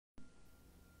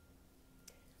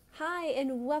Hi,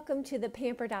 and welcome to The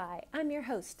Pampered Eye. I'm your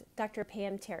host, Dr.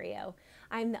 Pam Terrio.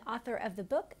 I'm the author of the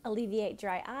book, Alleviate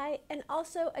Dry Eye, and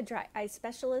also a dry eye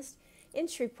specialist in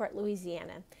Shreveport,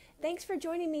 Louisiana. Thanks for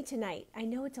joining me tonight. I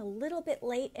know it's a little bit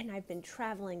late and I've been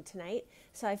traveling tonight,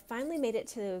 so I finally made it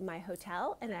to my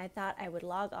hotel and I thought I would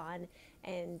log on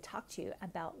and talk to you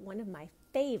about one of my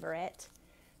favorite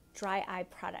dry eye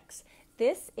products.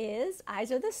 This is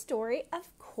Eyes Are the Story,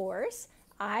 of course,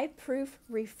 eye-proof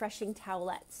refreshing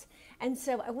towelettes. And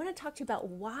so I want to talk to you about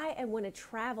why I want to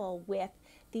travel with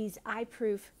these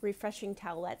eye-proof refreshing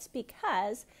towelettes,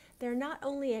 because they're not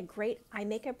only a great eye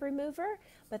makeup remover,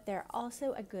 but they're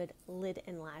also a good lid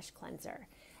and lash cleanser.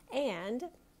 And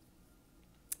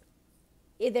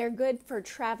they're good for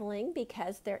traveling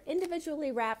because they're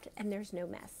individually wrapped and there's no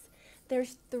mess.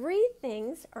 There's three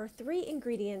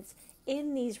ingredients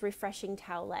in these refreshing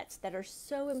towelettes that are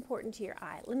so important to your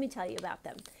eye. Let me tell you about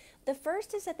them. The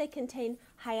first is that they contain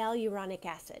hyaluronic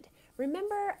acid.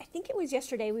 Remember, I think it was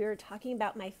yesterday we were talking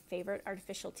about my favorite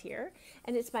artificial tear,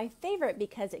 and it's my favorite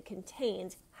because it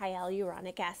contains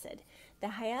hyaluronic acid. The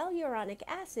hyaluronic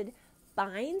acid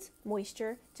binds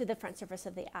moisture to the front surface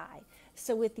of the eye.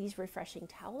 So with these refreshing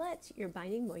towelettes, you're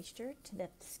binding moisture to the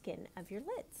skin of your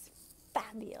lids.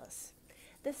 Fabulous.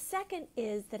 The second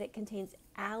is that it contains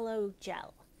aloe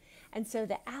gel. And so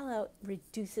the aloe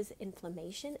reduces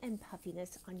inflammation and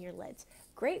puffiness on your lids.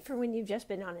 Great for when you've just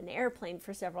been on an airplane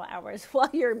for several hours while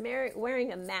you're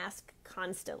wearing a mask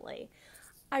constantly.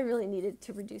 I really needed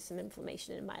to reduce some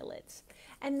inflammation in my lids.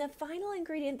 And the final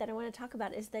ingredient that I want to talk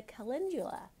about is the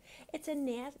calendula. It's a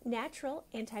natural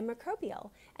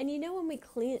antimicrobial. And you know, when we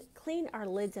clean our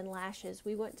lids and lashes,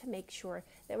 we want to make sure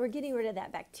that we're getting rid of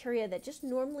that bacteria that just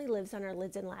normally lives on our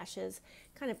lids and lashes,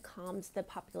 kind of calms the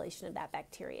population of that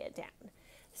bacteria down.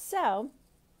 So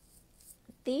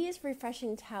these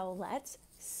refreshing towelettes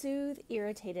soothe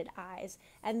irritated eyes,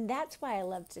 and that's why I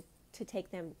love to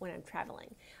take them when I'm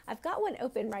traveling. I've got one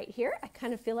open right here. I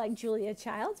kind of feel like Julia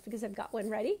Childs because I've got one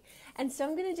ready. And so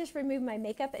I'm going to just remove my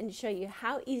makeup and show you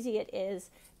how easy it is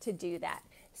to do that.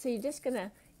 So you're just going to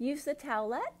use the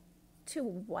towelette to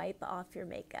wipe off your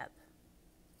makeup.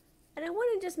 And I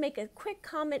want to just make a quick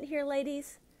comment here,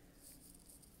 ladies.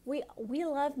 We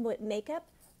love makeup,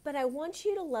 but I want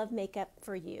you to love makeup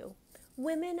for you.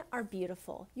 Women are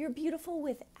beautiful. You're beautiful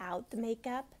without the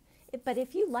makeup. But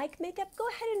if you like makeup, go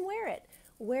ahead and wear it.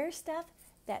 Wear stuff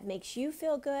that makes you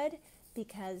feel good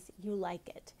because you like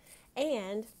it.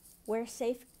 And wear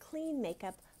safe, clean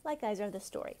makeup like Eyes Are the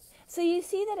Story. So you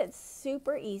see that it's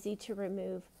super easy to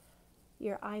remove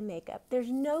your eye makeup. There's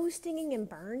no stinging and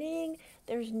burning.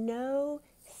 There's no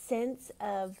sense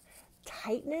of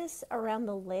tightness around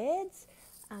the lids.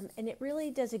 And it really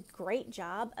does a great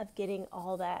job of getting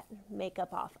all that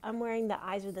makeup off. I'm wearing the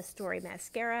Eyes Are the Story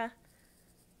mascara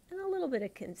and a little bit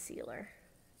of concealer.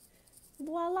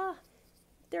 Voila,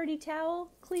 dirty towel,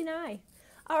 clean eye.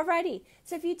 Alrighty,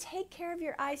 so if you take care of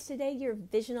your eyes today, your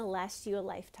vision will last you a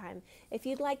lifetime. If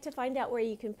you'd like to find out where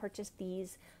you can purchase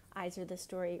these Eyes Are the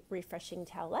Story refreshing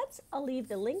towelettes, I'll leave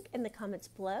the link in the comments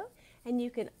below, and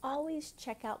you can always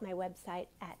check out my website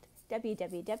at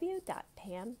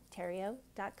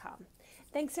www.pamterrio.com.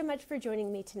 Thanks so much for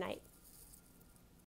joining me tonight.